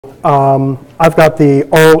I've got the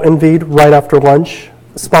all envied right after lunch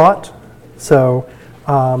spot, so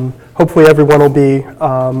hopefully everyone will be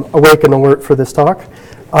awake and alert for this talk.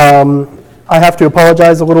 I have to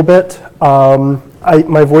apologize a little bit.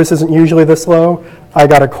 My voice isn't usually this low. I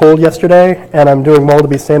got a cold yesterday, and I'm doing well to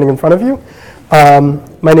be standing in front of you.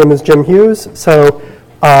 My name is Jim Hughes, so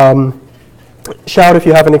shout if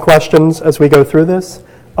you have any questions as we go through this.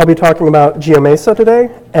 I'll be talking about GeoMesa today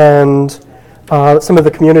and some of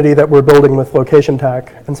the community that we're building with Location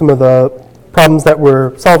Tech and some of the problems that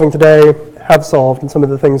we're solving today, have solved, and some of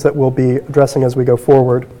the things that we'll be addressing as we go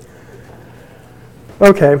forward.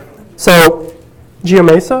 Okay, so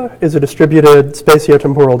GeoMesa is a distributed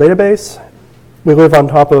spatio-temporal database. We live on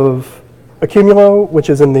top of Accumulo, which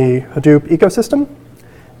is in the Hadoop ecosystem,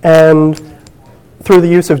 and through the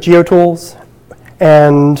use of GeoTools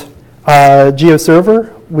and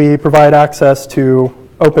GeoServer, we provide access to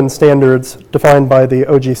open standards defined by the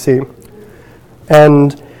OGC.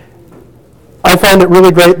 And I find it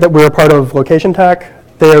really great that we're a part of Location Tech.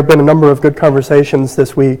 There have been a number of good conversations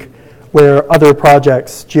this week where other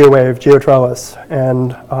projects, GeoWave, GeoTrellis,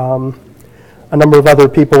 and a number of other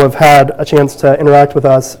people have had a chance to interact with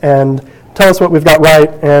us and tell us what we've got right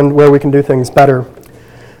and where we can do things better.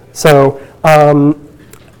 So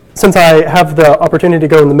since I have the opportunity to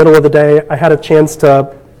go in the middle of the day, I had a chance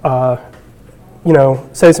to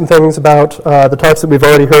say some things about the talks that we've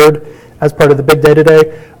already heard as part of the big day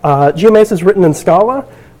today. GeoMesa is written in Scala,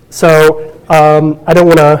 so I don't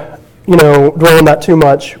want to dwell on that too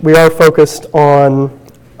much. We are focused on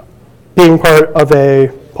being part of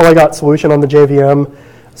a polyglot solution on the JVM.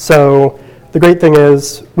 So the great thing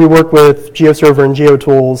is we work with GeoServer and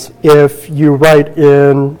GeoTools. If you write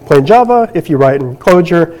in plain Java, if you write in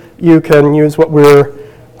Clojure, you can use what we're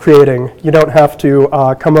creating. You don't have to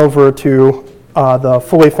come over to the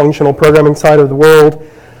fully functional programming side of the world.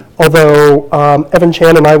 Although Evan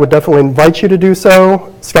Chan and I would definitely invite you to do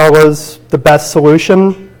so. Scala's the best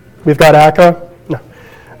solution. We've got akka. No.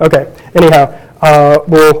 Okay, anyhow,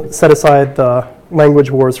 we'll set aside the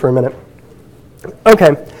language wars for a minute.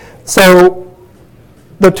 Okay, so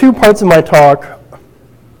the two parts of my talk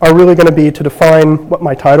are really going to be to define what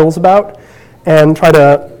my title is about and try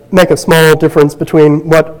to make a small difference between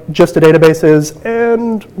what just a database is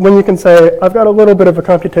and when you can say, I've got a little bit of a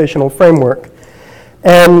computational framework.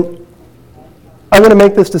 And I want to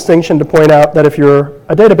make this distinction to point out that if you're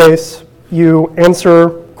a database, you answer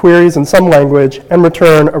queries in some language and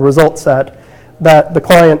return a result set that the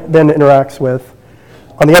client then interacts with.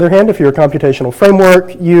 On the other hand, if you're a computational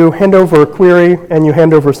framework, you hand over a query and you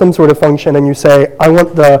hand over some sort of function and you say, I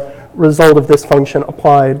want the result of this function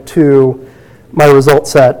applied to my result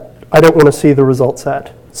set. I don't want to see the result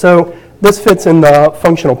set. So this fits in the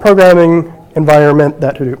functional programming environment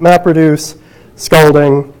that Hadoop MapReduce,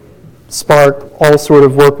 Scalding, Spark all sort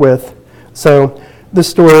of work with. So this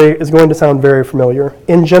story is going to sound very familiar.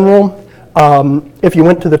 In general, if you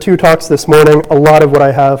went to the two talks this morning, a lot of what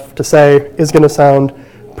I have to say is going to sound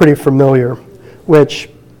pretty familiar, which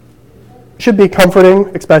should be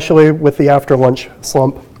comforting, especially with the after lunch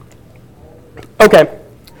slump. Okay,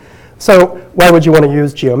 so why would you want to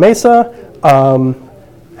use GeoMesa?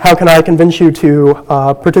 How can I convince you to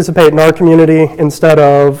participate in our community instead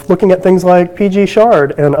of looking at things like PG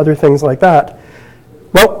Shard and other things like that?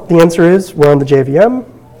 Well, the answer is we're on the JVM,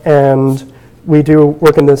 and we do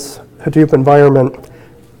work in this Hadoop environment.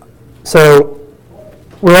 So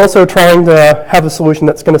we're also trying to have a solution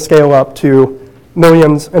that's going to scale up to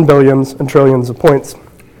millions and billions and trillions of points,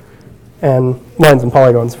 and lines and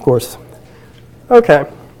polygons, of course. Okay.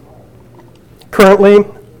 Currently,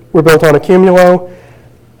 we're built on Accumulo.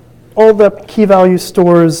 All the key value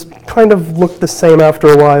stores kind of look the same after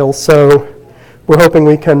a while, so we're hoping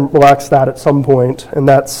we can relax that at some point, and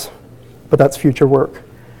that's future work.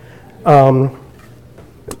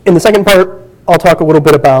 In the second part, I'll talk a little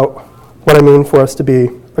bit about what I mean for us to be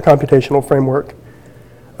a computational framework.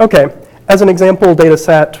 Okay, as an example data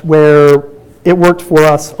set where it worked for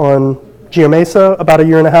us on GeoMesa about a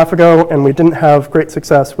year and a half ago, and we didn't have great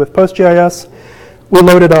success with PostGIS, we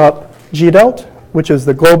loaded up GDELT, which is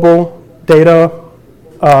the global data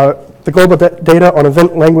on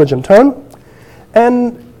event, language, and tone.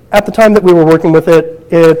 And at the time that we were working with it,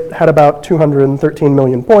 it had about 213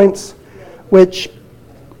 million points, which,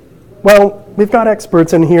 well, we've got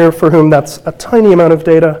experts in here for whom that's a tiny amount of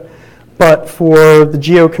data, but for the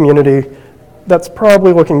geo community, that's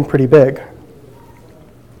probably looking pretty big.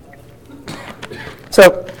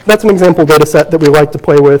 So that's an example data set that we like to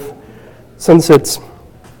play with, since it's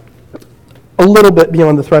a little bit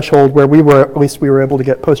beyond the threshold where at least we were able to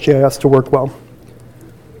get PostGIS to work well.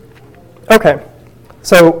 Okay,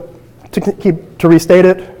 so To restate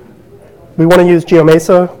it, we want to use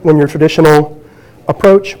GeoMesa when your traditional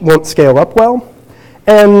approach won't scale up well,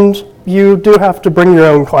 and you do have to bring your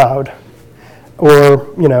own cloud, or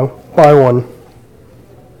buy one.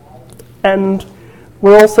 And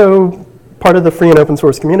we're also part of the free and open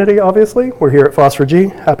source community, obviously. We're here at Phosphor-G,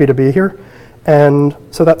 happy to be here. And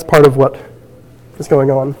so that's part of what is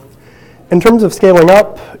going on. In terms of scaling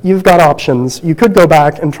up, you've got options. You could go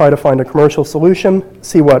back and try to find a commercial solution,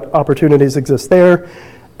 see what opportunities exist there.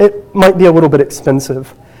 It might be a little bit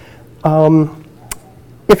expensive.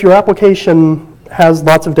 If your application has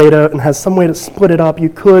lots of data and has some way to split it up, you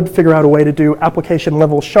could figure out a way to do application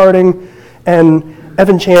level sharding. And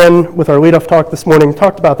Evan Chan, with our lead-off talk this morning,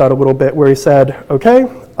 talked about that a little bit, where he said, okay,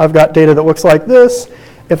 I've got data that looks like this.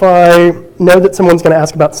 If I know that someone's going to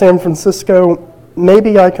ask about San Francisco,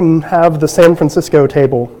 maybe I can have the San Francisco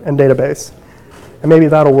table and database, and maybe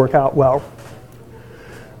that'll work out well.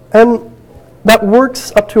 And that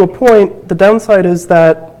works up to a point. The downside is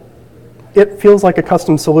that it feels like a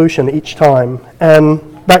custom solution each time, and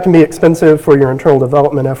that can be expensive for your internal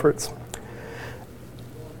development efforts.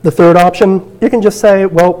 The third option, you can just say,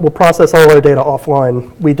 well, we'll process all our data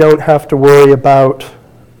offline. We don't have to worry about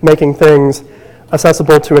making things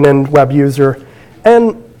accessible to an end web user.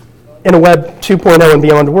 And in a Web 2.0 and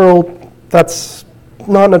beyond world, that's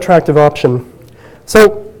not an attractive option.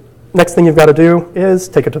 So next thing you've got to do is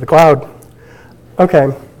take it to the cloud.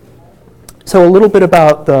 Okay, so a little bit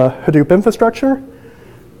about the Hadoop infrastructure.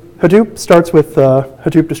 Hadoop starts with the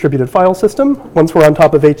Hadoop distributed file system. Once we're on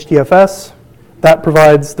top of HDFS, that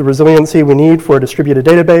provides the resiliency we need for a distributed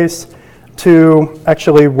database to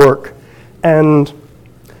actually work. And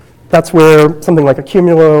that's where something like a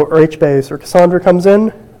Cumulo or HBase or Cassandra comes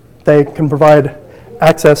in. They can provide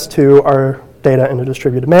access to our data in a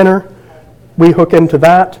distributed manner. We hook into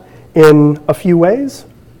that in a few ways.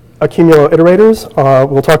 Cumulo iterators,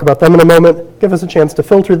 we'll talk about them in a moment, give us a chance to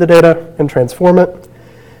filter the data and transform it.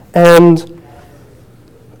 And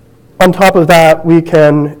on top of that, we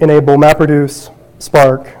can enable MapReduce,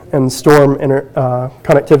 Spark, and Storm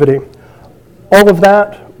connectivity. All of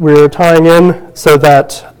that we're tying in so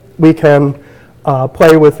that we can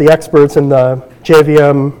play with the experts in the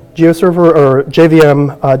JVM GeoServer or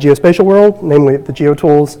JVM geospatial world, namely the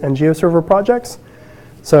GeoTools and GeoServer projects.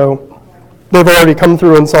 So they've already come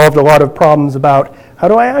through and solved a lot of problems about how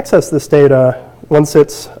do I access this data once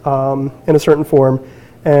it's in a certain form,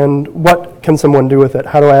 and what can someone do with it?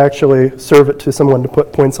 How do I actually serve it to someone to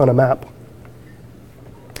put points on a map?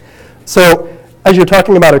 So as you're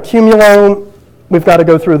talking about a Cumulo, we've got to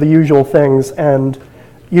go through the usual things, and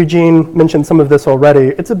Eugene mentioned some of this already.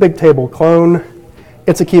 It's a big table clone.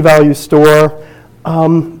 It's a key value store.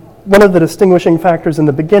 One of the distinguishing factors in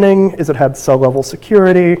the beginning is it had cell level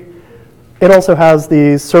security. It also has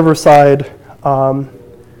the server-side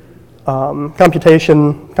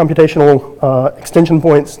computational extension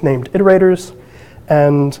points named iterators,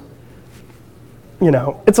 and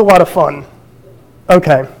it's a lot of fun.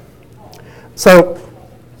 Okay, so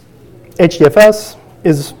HDFS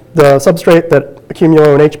is the substrate that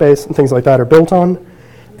Cumulo and HBase and things like that are built on,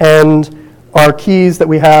 and our keys that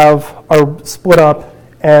we have are split up,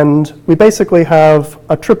 and we basically have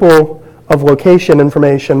a triple of location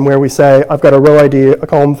information where we say, I've got a row ID, a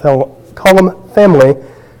column family,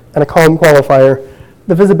 and a column qualifier.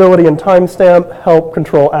 The visibility and timestamp help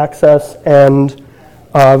control access and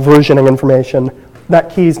versioning information. That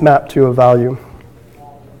key is mapped to a value.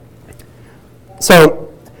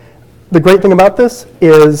 So the great thing about this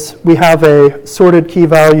is we have a sorted key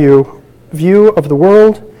value view of the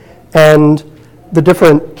world, and the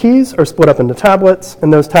different keys are split up into tablets,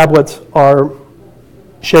 and those tablets are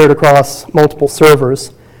shared across multiple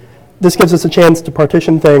servers. This gives us a chance to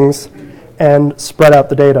partition things and spread out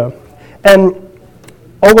the data. And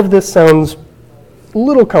all of this sounds a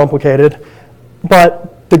little complicated,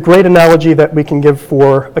 but the great analogy that we can give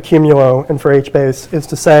for a Cumulo and for HBase is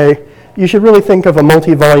to say, you should really think of a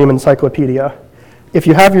multi-volume encyclopedia. If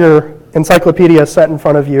you have your encyclopedia set in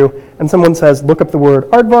front of you and someone says, look up the word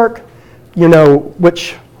aardvark, you know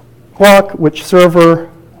which block, which server,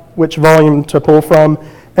 which volume to pull from,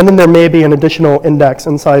 and then there may be an additional index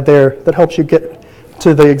inside there that helps you get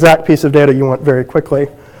to the exact piece of data you want very quickly.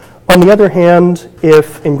 On the other hand,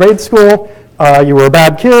 if in grade school you were a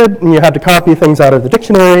bad kid and you had to copy things out of the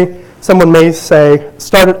dictionary, someone may say,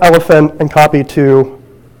 start at elephant and copy to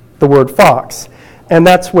the word fox. And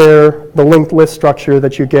that's where the linked list structure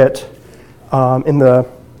that you get in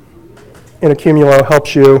a Cumulo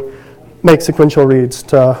helps you make sequential reads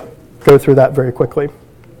to go through that very quickly.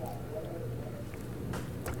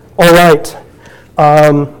 All right.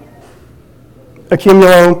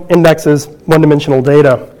 Accumulo indexes one-dimensional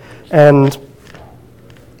data. And,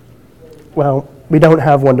 well, we don't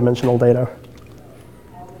have one-dimensional data.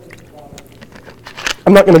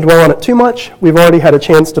 I'm not going to dwell on it too much. We've already had a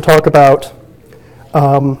chance to talk about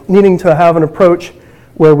needing to have an approach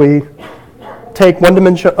where we take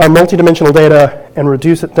multi-dimensional data and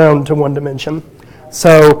reduce it down to one dimension.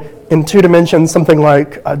 So in 2 dimensions, something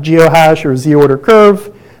like a geohash or z-order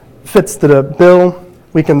curve fits the bill.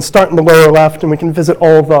 We can start in the lower left and we can visit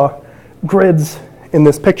all the grids in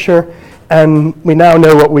this picture. And we now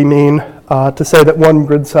know what we mean to say that one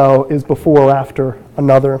grid cell is before or after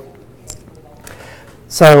another.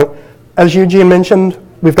 So as Eugene mentioned,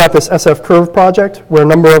 we've got this SF curve project where a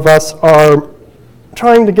number of us are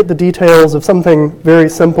trying to get the details of something very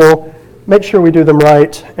simple, make sure we do them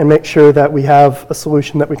right, and make sure that we have a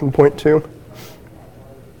solution that we can point to.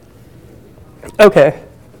 Okay.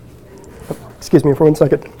 Excuse me for 1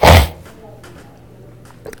 second.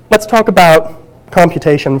 Let's talk about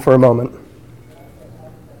computation for a moment.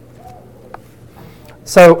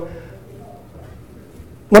 So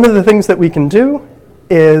one of the things that we can do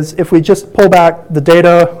is if we just pull back the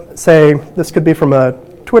data, say this could be from a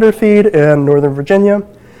Twitter feed in Northern Virginia.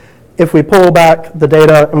 If we pull back the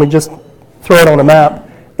data and we just throw it on a map,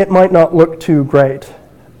 it might not look too great.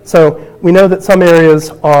 So we know that some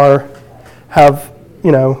areas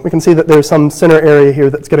we can see that there's some center area here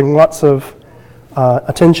that's getting lots of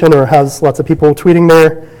attention or has lots of people tweeting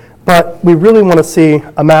there. But we really want to see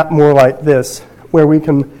a map more like this, where we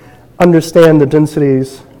can understand the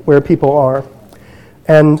densities where people are.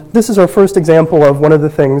 And this is our first example of one of the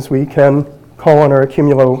things we can call on our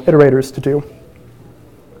Accumulo iterators to do.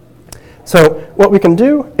 So what we can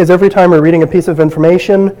do is every time we're reading a piece of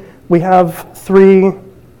information, we have 3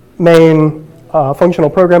 main functional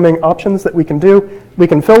programming options that we can do. We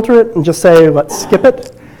can filter it and just say, let's skip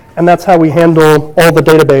it. And that's how we handle all the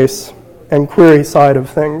database and query side of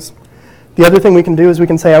things. The other thing we can do is we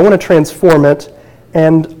can say, I want to transform it.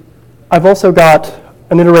 And I've also got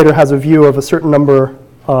an iterator has a view of a certain number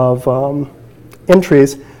of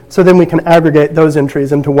entries, so then we can aggregate those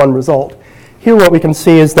entries into one result. Here what we can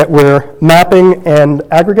see is that we're mapping and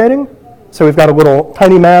aggregating. So we've got a little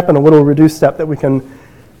tiny map and a little reduce step that we can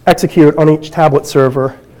execute on each tablet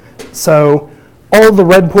server. So all of the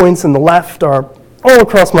red points in the left are all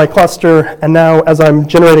across my cluster, and now as I'm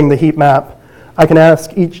generating the heat map, I can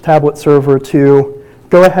ask each tablet server to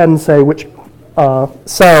go ahead and say which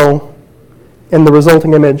cell in the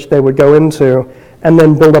resulting image they would go into, and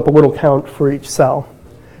then build up a little count for each cell.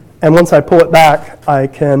 And once I pull it back, I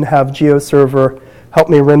can have GeoServer help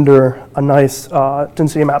me render a nice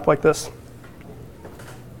density map like this.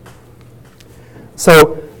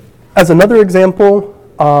 So as another example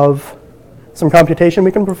of some computation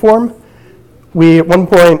we can perform, we at one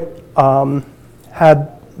point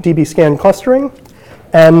had dbScan clustering,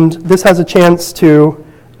 and this has a chance to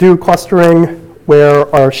do clustering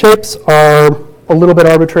where our shapes are a little bit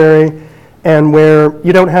arbitrary and where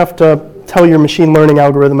you don't have to tell your machine learning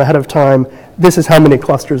algorithm ahead of time, this is how many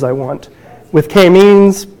clusters I want. With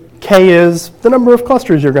k-means, k is the number of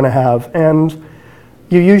clusters you're going to have. And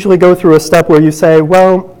you usually go through a step where you say,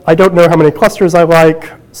 well, I don't know how many clusters I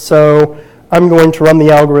like, so I'm going to run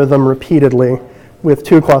the algorithm repeatedly with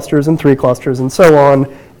 2 clusters and 3 clusters and so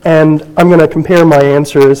on. And I'm going to compare my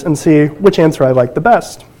answers and see which answer I like the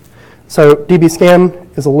best. So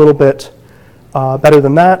dbScan is a little bit better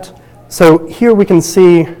than that. So here we can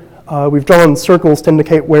see we've drawn circles to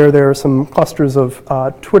indicate where there are some clusters of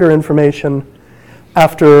Twitter information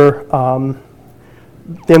after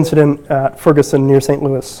the incident at Ferguson near St.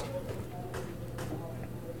 Louis.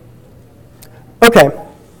 Okay,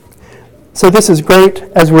 so this is great.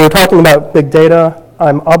 As we were talking about big data,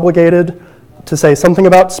 I'm obligated to say something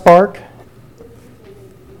about Spark.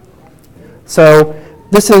 So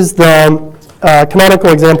this is the canonical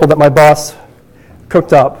example that my boss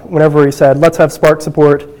cooked up whenever he said, let's have Spark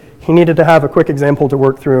support. He needed to have a quick example to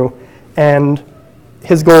work through, and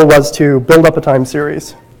his goal was to build up a time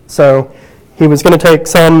series. So he was going to take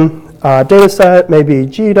some data set, maybe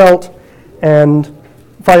GDELT, and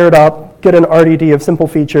fire it up, get an RDD of simple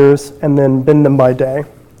features, and then bin them by day.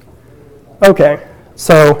 Okay,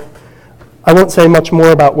 so I won't say much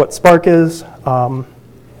more about what Spark is.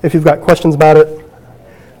 If you've got questions about it,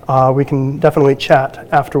 we can definitely chat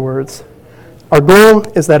afterwards. Our goal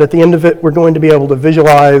is that at the end of it, we're going to be able to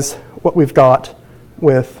visualize what we've got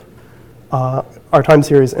with our time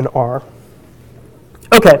series in R.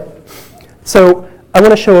 Okay, so I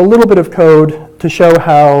want to show a little bit of code to show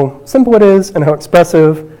how simple it is and how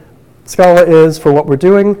expressive Scala is for what we're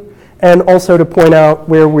doing, and also to point out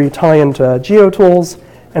where we tie into GeoTools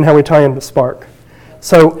and how we tie into Spark.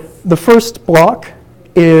 So the first block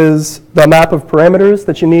is the map of parameters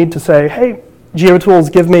that you need to say, hey,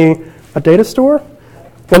 GeoTools, give me a data store.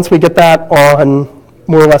 Once we get that on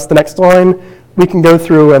more or less the next line, we can go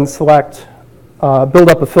through and select, build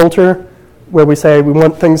up a filter where we say we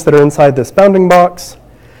want things that are inside this bounding box.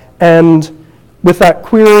 And with that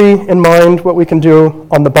query in mind, what we can do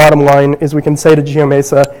on the bottom line is we can say to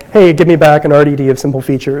GeoMesa, hey, give me back an RDD of simple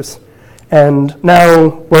features. And now,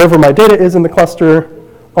 wherever my data is in the cluster,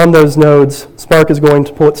 on those nodes, Spark is going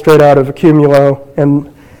to pull it straight out of a Cumulo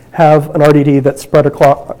and have an RDD that's spread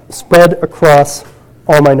across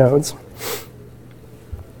all my nodes.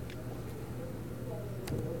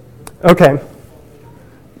 Okay.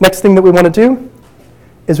 Next thing that we want to do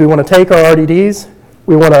is we want to take our RDDs.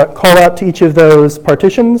 We want to call out to each of those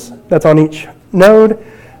partitions that's on each node,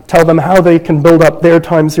 tell them how they can build up their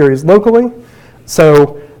time series locally.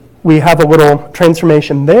 So we have a little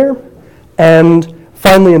transformation there. And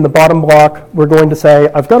finally, in the bottom block, we're going to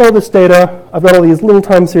say, I've got all this data. I've got all these little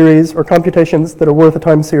time series or computations that are worth a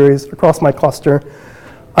time series across my cluster.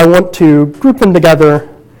 I want to group them together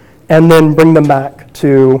and then bring them back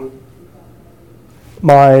to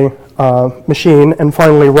my machine and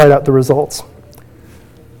finally write out the results.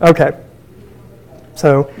 Okay,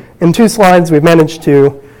 so in 2 slides, we've managed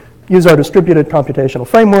to use our distributed computational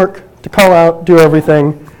framework to call out, do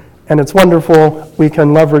everything, and it's wonderful. We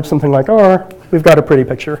can leverage something like R. We've got a pretty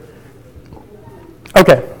picture.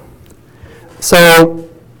 Okay, so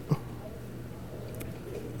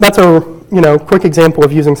that's a quick example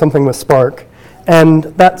of using something with Spark, and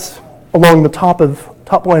that's along the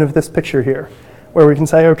top line of this picture here, where we can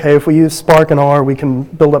say, okay, if we use Spark and R, we can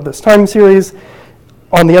build up this time series.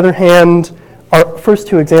 On the other hand, our first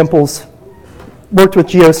 2 examples worked with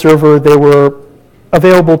GeoServer. They were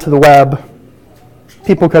available to the web.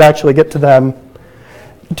 People could actually get to them.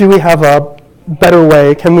 Do we have a better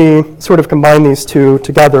way? Can we sort of combine these 2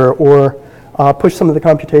 together or push some of the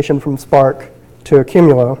computation from Spark to a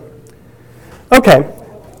Cumulo? Okay,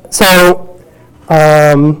 so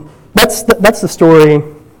that's the story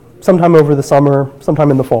sometime over the summer,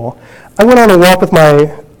 sometime in the fall. I went on a walk with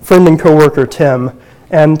my friend and coworker, Tim.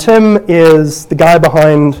 And Tim is the guy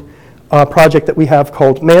behind a project that we have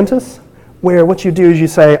called Mantis, where what you do is you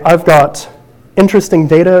say, I've got interesting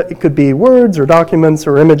data. It could be words or documents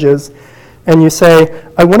or images. And you say,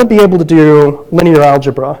 I want to be able to do linear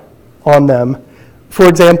algebra on them. For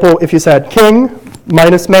example, if you said king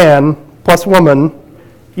minus man plus woman,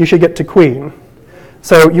 you should get to queen.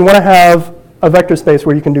 So you want to have a vector space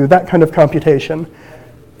where you can do that kind of computation.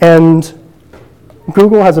 And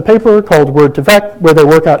Google has a paper called Word2Vec where they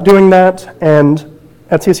work out doing that, and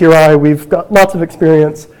at CCRI we've got lots of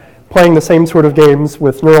experience playing the same sort of games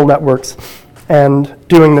with neural networks and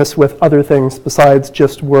doing this with other things besides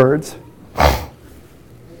just words.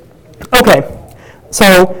 Okay,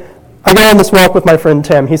 so I go on this walk with my friend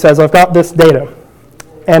Tim. He says, I've got this data,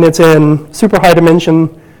 and it's in super high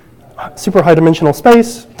dimensional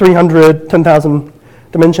space, 300, 10,000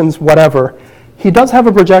 dimensions, whatever. He does have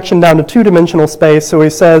a projection down to 2-dimensional space, so he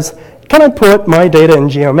says, can I put my data in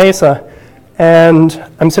GeoMesa? And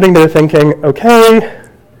I'm sitting there thinking, okay,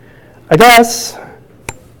 I guess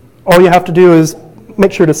all you have to do is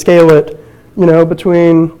make sure to scale it,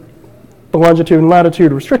 between the longitude and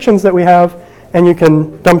latitude restrictions that we have, and you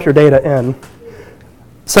can dump your data in.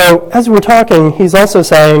 So as we're talking, he's also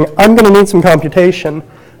saying, I'm going to need some computation.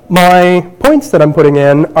 My points that I'm putting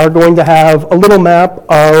in are going to have a little map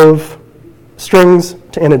of strings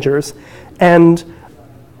to integers. And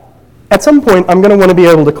at some point, I'm going to want to be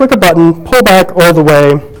able to click a button, pull back all the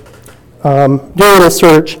way, do a little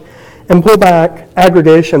search, and pull back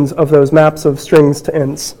aggregations of those maps of strings to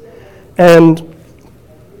ints. And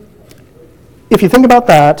if you think about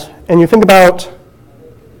that, and you think about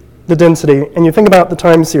the density, and you think about the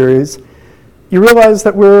time series, you realize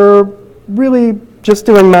that we're really just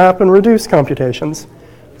doing map and reduce computations.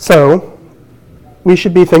 So we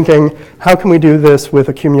should be thinking, how can we do this with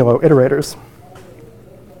accumulo iterators?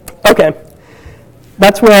 Okay,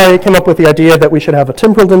 that's where I came up with the idea that we should have a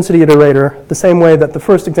temporal density iterator, the same way that the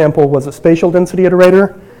first example was a spatial density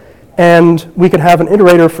iterator. And we could have an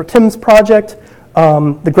iterator for Tim's project.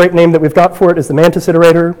 The great name that we've got for it is the Mantis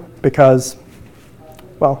iterator, because,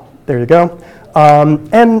 well, there you go.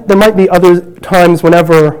 And there might be other times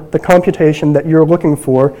whenever the computation that you're looking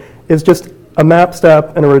for is just a map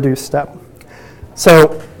step and a reduce step.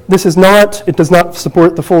 So this is not, it does not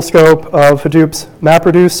support the full scope of Hadoop's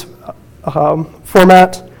MapReduce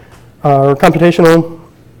format or computational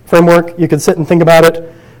framework. You could sit and think about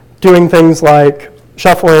it, doing things like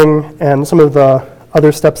shuffling and some of the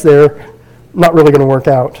other steps there, not really going to work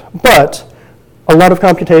out. But a lot of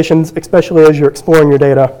computations, especially as you're exploring your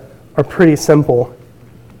data, are pretty simple.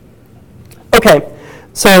 Okay,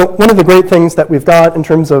 so one of the great things that we've got in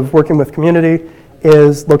terms of working with community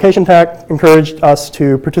is Location Tech encouraged us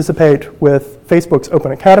to participate with Facebook's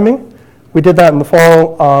Open Academy. We did that in the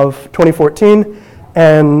fall of 2014,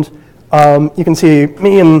 and you can see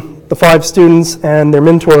me and the 5 students and their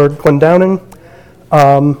mentor, Glenn Downing.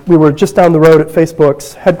 We were just down the road at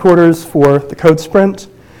Facebook's headquarters for the code sprint,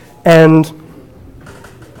 and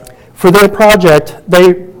for their project,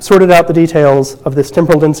 they sorted out the details of this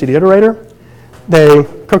temporal density iterator. They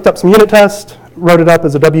cooked up some unit tests, wrote it up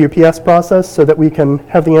as a WPS process so that we can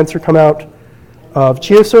have the answer come out of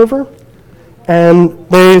GeoServer, and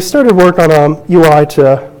they started work on a UI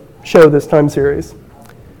to show this time series.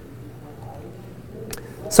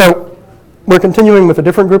 So we're continuing with a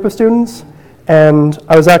different group of students, and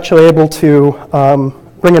I was actually able to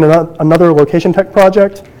bring in another Location Tech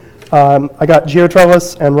project. I got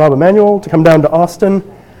GeoTrellis and Rob Emanuel to come down to Austin,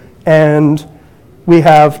 and we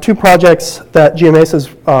have 2 projects that GeoMesa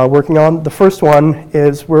is working on. The first one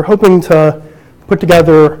is we're hoping to put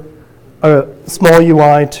together a small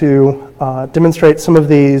UI to demonstrate some of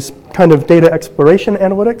these kind of data exploration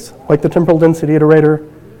analytics, like the temporal density iterator,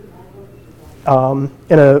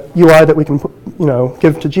 in a UI that we can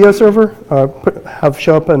give to GeoServer, have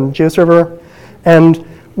show up in GeoServer. And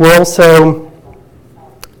we're also,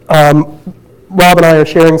 Rob and I are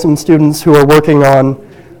sharing some students who are working on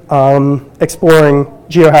exploring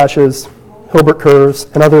geohashes, Hilbert curves,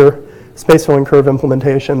 and other space-filling curve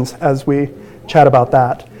implementations as we chat about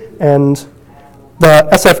that. And the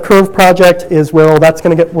SF Curve project is where all that's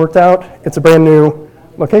going to get worked out. It's a brand new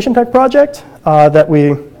Location Tech project that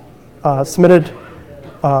we submitted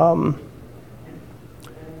a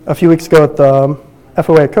few weeks ago at the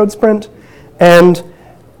FOA Code Sprint. And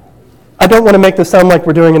I don't want to make this sound like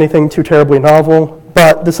we're doing anything too terribly novel,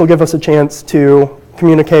 but this will give us a chance to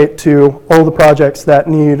communicate to all the projects that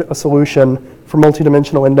need a solution for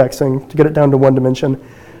multidimensional indexing to get it down to 1 dimension.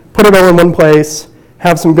 Put it all in one place,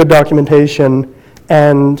 have some good documentation,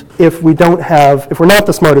 and if we're not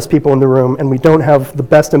the smartest people in the room and we don't have the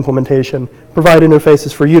best implementation, provide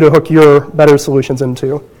interfaces for you to hook your better solutions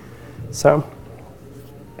into. So,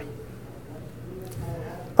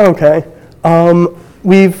 okay.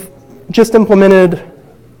 We've just implemented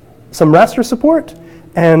some raster support,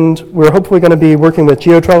 and we're hopefully going to be working with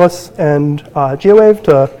GeoTrellis and GeoWave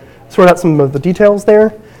to sort out some of the details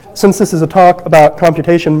there. Since this is a talk about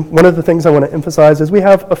computation, one of the things I want to emphasize is we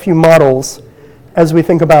have a few models as we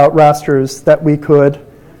think about rasters that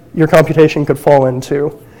your computation could fall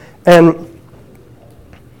into. And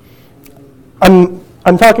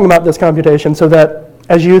I'm talking about this computation so that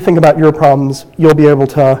as you think about your problems, you'll be able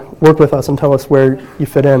to work with us and tell us where you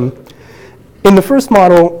fit in. In the first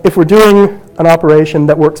model, if we're doing an operation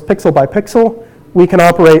that works pixel by pixel, we can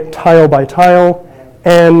operate tile by tile,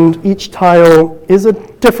 and each tile is a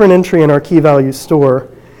different entry in our key value store.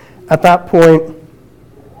 At that point,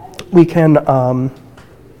 we can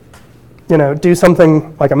do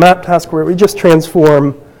something like a map task where we just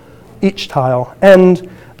transform each tile. And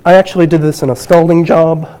I actually did this in a scalding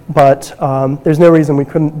job, but there's no reason we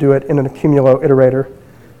couldn't do it in an accumulo iterator.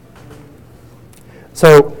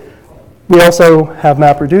 So we also have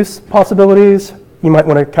map reduce possibilities. You might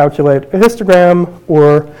want to calculate a histogram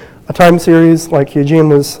or a time series like Eugene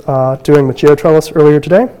was doing with GeoTrellis earlier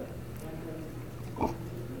today.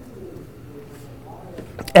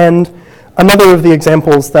 And another of the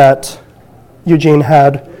examples that Eugene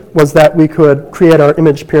had was that we could create our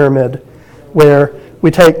image pyramid where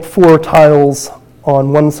we take 4 tiles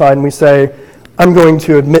on one side and we say, I'm going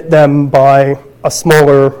to admit them by a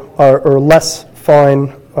smaller or less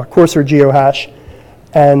fine, coarser geohash.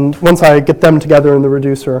 And once I get them together in the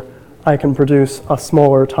reducer, I can produce a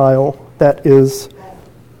smaller tile that is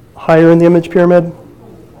higher in the image pyramid.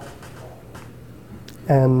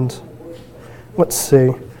 And let's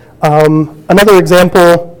see. Another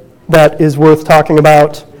example that is worth talking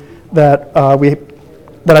about that I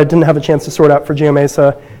didn't have a chance to sort out for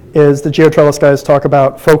GeoMesa is the GeoTrellis guys talk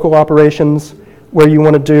about focal operations, where you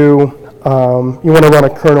want to run a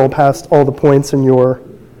kernel past all the points in your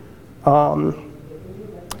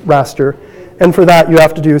raster. And for that, you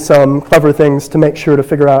have to do some clever things to make sure to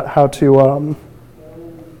figure out how to,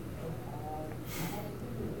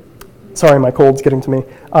 sorry, my cold's getting to me.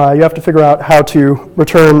 You have to figure out how to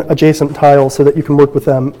return adjacent tiles so that you can work with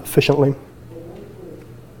them efficiently.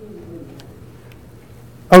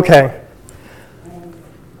 Okay.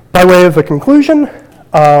 By way of a conclusion,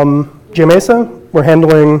 GeoMesa, we're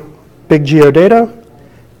handling big geodata,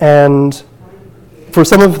 and for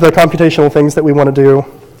some of the computational things that we want to do,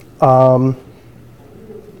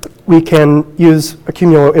 we can use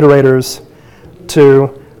accumulo iterators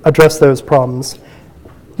to address those problems.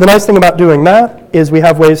 The nice thing about doing that is we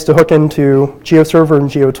have ways to hook into GeoServer and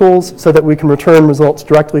GeoTools so that we can return results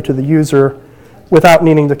directly to the user without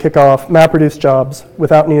needing to kick off MapReduce jobs,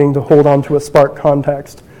 without needing to hold on to a Spark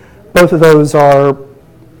context. Both of those are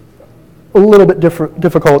a little bit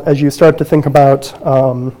difficult as you start to think about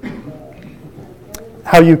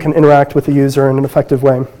how you can interact with the user in an effective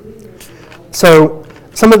way. So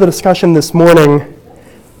some of the discussion this morning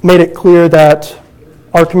made it clear that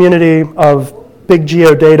our community of big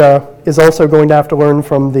geodata is also going to have to learn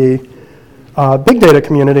from the big data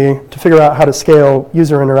community to figure out how to scale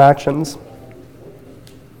user interactions.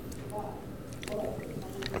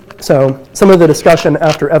 So some of the discussion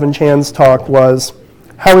after Evan Chan's talk was,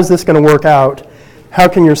 how is this going to work out? How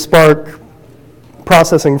can your Spark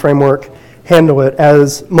processing framework handle it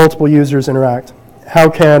as multiple users interact? How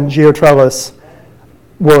can GeoTrellis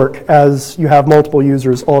work as you have multiple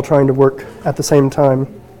users all trying to work at the same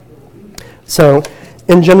time? So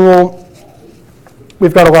in general,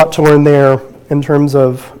 we've got a lot to learn there in terms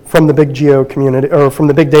of from the big geo community, or from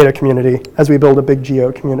the big data community as we build a big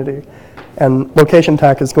geo community. And location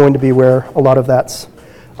tech is going to be where a lot of that's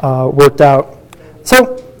worked out.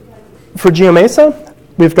 So for GeoMesa,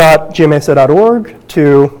 we've got geomesa.org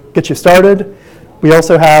to get you started. We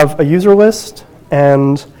also have a user list,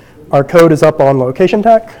 and our code is up on location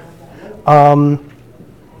tech. I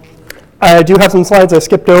do have some slides I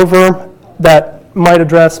skipped over that might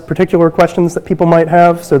address particular questions that people might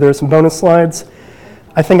have, so there's some bonus slides.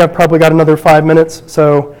 I think I've probably got another 5 minutes,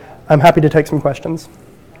 so I'm happy to take some questions.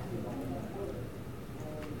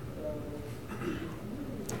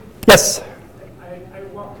 Yes? I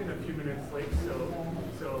walked in a few minutes late,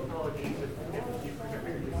 so apologies if you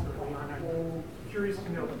presented this early on. I'm curious to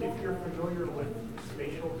know if you're familiar with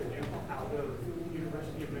Spatio-Temporal out of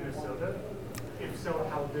University of Minnesota. If so,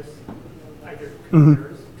 how this either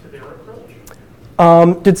compares to their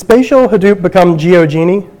approach? Did Spatial Hadoop become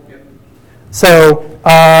GeoGenie? Yep. So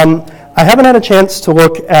I haven't had a chance to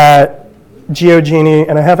look at GeoGenie,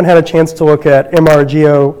 and I haven't had a chance to look at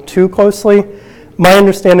MRGeo too closely. My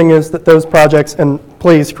understanding is that those projects, and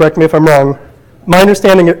please correct me if I'm wrong, my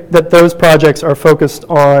understanding that those projects are focused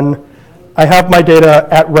on, I have my data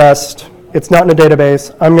at rest, it's not in a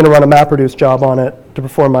database, I'm going to run a MapReduce job on it to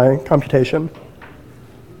perform my computation.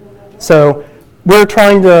 So we're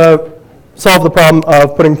trying to solve the problem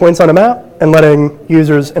of putting points on a map and letting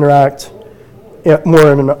users interact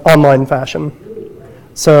more in an online fashion.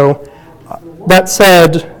 So that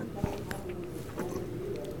said,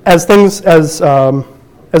 as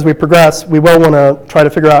we progress, we will want to try to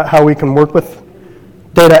figure out how we can work with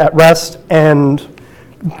data at rest and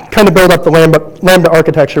kind of build up the Lambda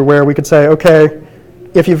architecture where we could say, okay,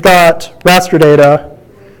 if you've got raster data,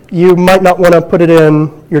 you might not want to put it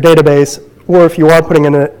in your database, or if you are putting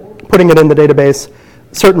it in the database,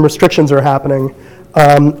 certain restrictions are happening.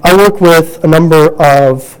 I work with a number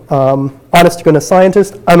of honest-to-goodness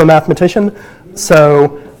scientists. I'm a mathematician,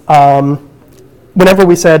 so whenever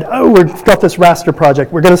we said, oh, we've got this raster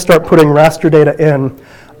project, we're going to start putting raster data in,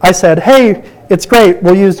 I said, hey, it's great,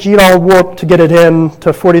 we'll use GDAL warp to get it in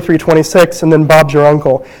to 4326, and then Bob's your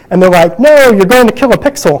uncle. And they're like, no, you're going to kill a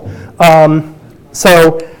pixel.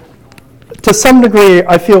 So to some degree,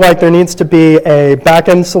 I feel like there needs to be a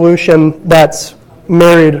back-end solution that's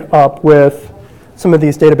married up with some of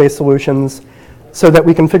these database solutions so that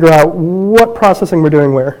we can figure out what processing we're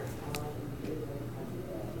doing where.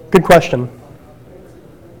 Good question.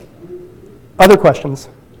 Other questions?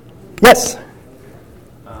 Yes?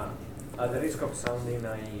 At the risk of sounding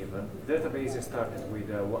naive, databases started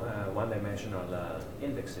with one-dimensional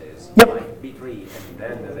indexes like B3, and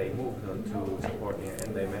then they moved on to supporting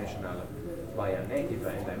n-dimensional via native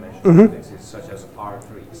n-dimensional indexes such as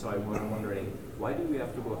R3. So I was wondering, why do we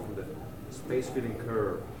have to go through the space filling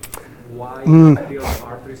curve? Why build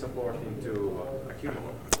R3 support into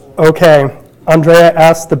accumulo? Okay, Andrea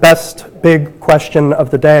asked the best big question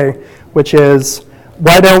of the day, which is,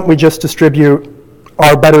 why don't we just distribute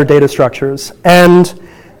our better data structures? And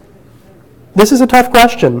this is a tough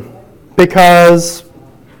question because,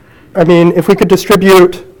 I mean, if we could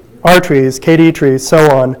distribute R trees, KD trees, so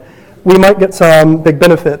on, we might get some big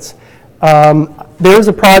benefits. There's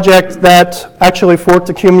a project that actually forked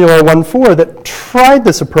Accumulo 1.4 that tried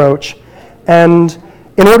this approach, and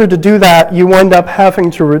in order to do that, you wind up having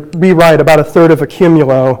to rewrite about a third of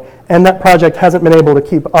Accumulo, and that project hasn't been able to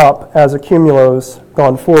keep up as Accumulo's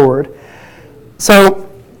gone forward. So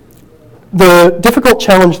the difficult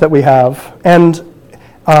challenge that we have, and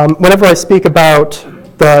whenever I speak about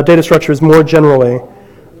the data structures more generally,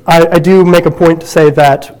 I do make a point to say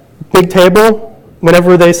that Big Table,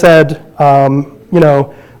 whenever they said,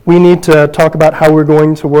 we need to talk about how we're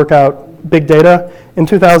going to work out big data, in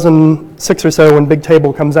 2006 or so when Big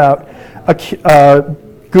Table comes out,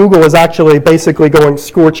 Google is actually basically going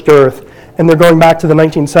scorched earth, and they're going back to the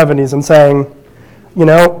 1970s and saying,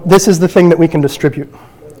 this is the thing that we can distribute.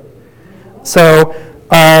 So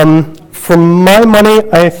for my money,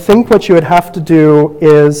 I think what you would have to do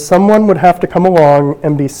is someone would have to come along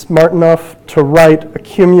and be smart enough to write a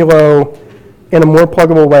cumulo in a more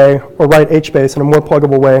pluggable way, or write HBase in a more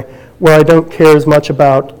pluggable way, where I don't care as much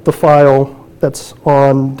about the file that's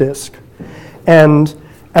on disk. And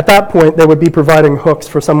at that point, they would be providing hooks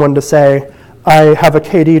for someone to say, I have a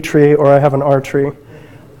KD tree or I have an R tree.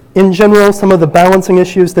 In general, some of the balancing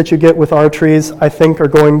issues that you get with R trees, I think, are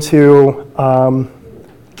going to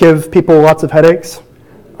give people lots of headaches,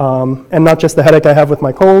 and not just the headache I have with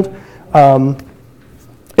my cold.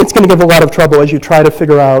 It's going to give a lot of trouble as you try to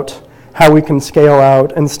figure out how we can scale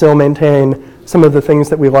out and still maintain some of the things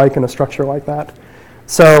that we like in a structure like that.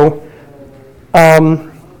 So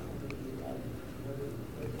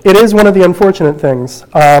it is one of the unfortunate things.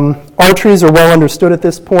 R trees are well understood at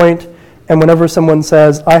this point, and whenever someone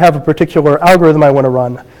says, I have a particular algorithm I want to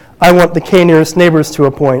run, I want the k nearest neighbors to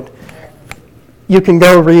a point, you can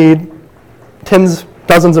go read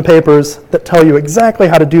dozens of papers that tell you exactly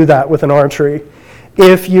how to do that with an R tree.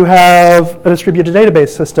 If you have a distributed database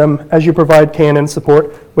system, as you provide KNN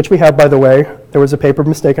support, which we have, by the way, there was a paper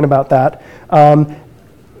mistaken about that,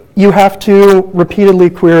 you have to repeatedly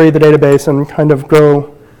query the database and kind of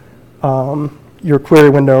grow your query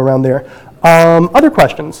window around there. Other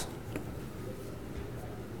questions?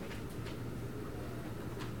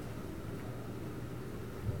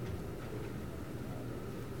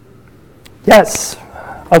 Yes,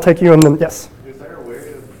 I'll take you and then, yes. Is there a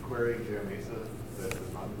way of querying GeoMesa that does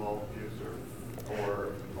not involve GeoServe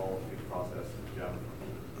or involve each process Gem?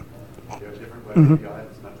 Do you have different web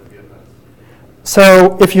APIs, not the VFS?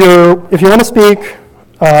 So if you want to speak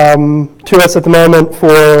to us at the moment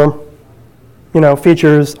for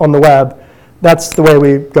features on the web, that's the way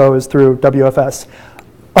we go, is through WFS.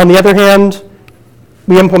 On the other hand,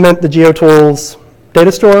 we implement the GeoTools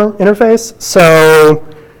data store interface, so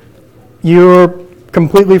you're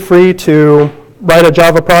completely free to write a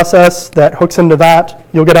Java process that hooks into that.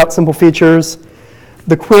 You'll get out simple features.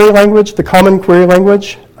 The query language, the common query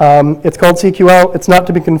language, it's called CQL. It's not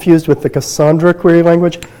to be confused with the Cassandra query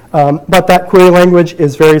language, but that query language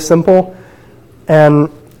is very simple. And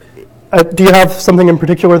do you have something in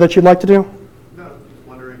particular that you'd like to do? No, just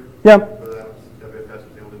wondering whether WFS is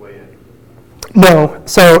the only way in. No.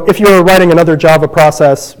 So if you're writing another Java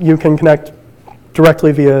process, you can connect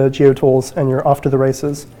directly via GeoTools, and you're off to the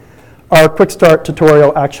races. Our quick start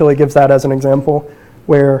tutorial actually gives that as an example,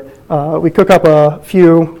 where we cook up a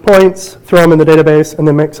few points, throw them in the database, and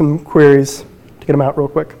then make some queries to get them out real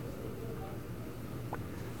quick.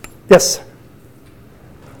 Yes?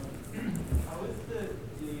 How is the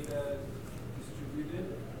data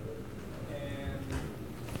distributed, and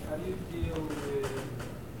how do you deal with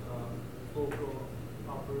local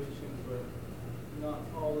operations where not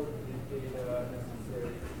all of the data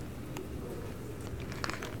necessary?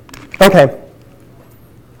 Okay.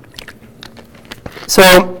 So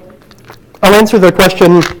I'll answer the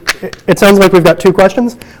question. It sounds like we've got two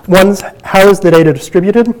questions. One's, how is the data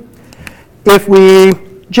distributed? If we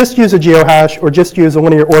just use a geohash or just use a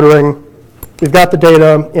linear ordering, we've got the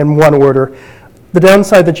data in one order. The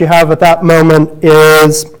downside that you have at that moment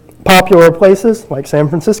is popular places like San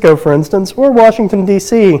Francisco, for instance, or Washington,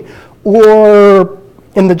 D.C., or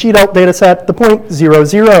in the GDELT data set, the point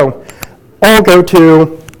 00, all go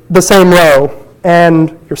to the same row,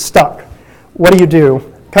 and you're stuck. What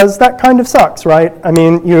do? Because that kind of sucks, right? I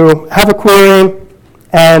mean, you have a query,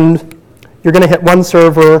 and you're going to hit one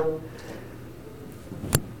server,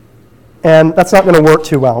 and that's not going to work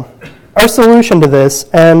too well. Our solution to this,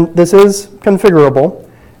 and this is configurable,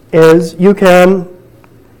 is you can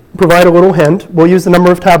provide a little hint. We'll use the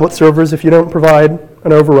number of tablet servers if you don't provide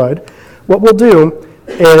an override. What we'll do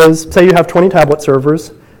is, say you have 20 tablet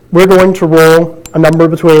servers, we're going to roll a number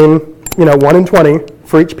between 1 and 20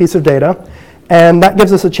 for each piece of data, and that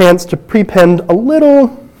gives us a chance to prepend a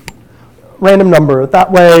little random number.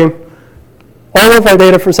 That way, all of our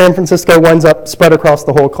data for San Francisco winds up spread across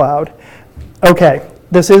the whole cloud. Okay,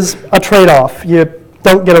 this is a trade-off. You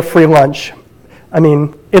don't get a free lunch. I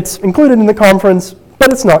mean, it's included in the conference,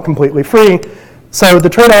 but it's not completely free. So the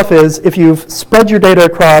trade-off is, if you've spread your data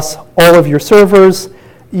across all of your servers,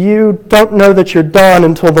 you don't know that you're done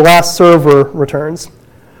until the last server returns.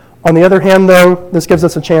 On the other hand, though, this gives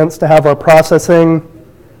us a chance to have our processing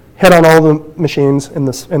hit on all the machines in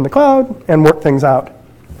the cloud and work things out.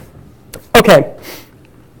 Okay.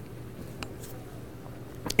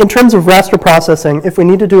 In terms of raster processing, if we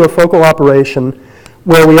need to do a focal operation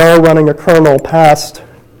where we are running a kernel past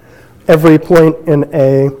every point in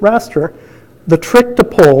a raster, the trick to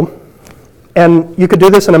pull, and you could do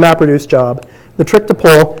this in a MapReduce job, the trick to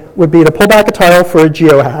pull would be to pull back a tile for a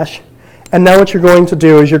geohash, and now what you're going to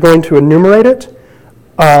do is you're going to enumerate it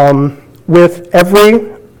with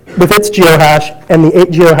its geohash and the 8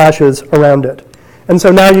 geohashes around it. And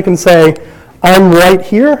so now you can say, I'm right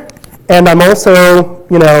here, and I'm also,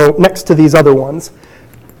 next to these other ones.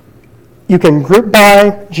 You can group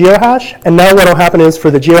by geohash, and now what will happen is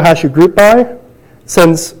for the geohash you group by,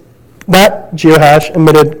 since that geohash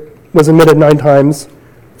was emitted 9 times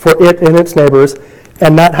for it and its neighbors,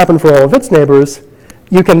 and that happened for all of its neighbors,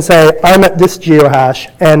 you can say, I'm at this geohash,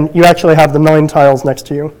 and you actually have the 9 tiles next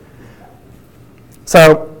to you.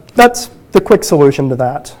 So that's the quick solution to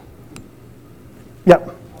that. Yep.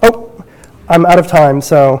 Oh, I'm out of time,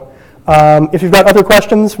 so if you've got other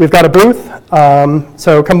questions, we've got a booth,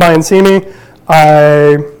 so come by and see me.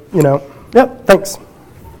 Yep, thanks.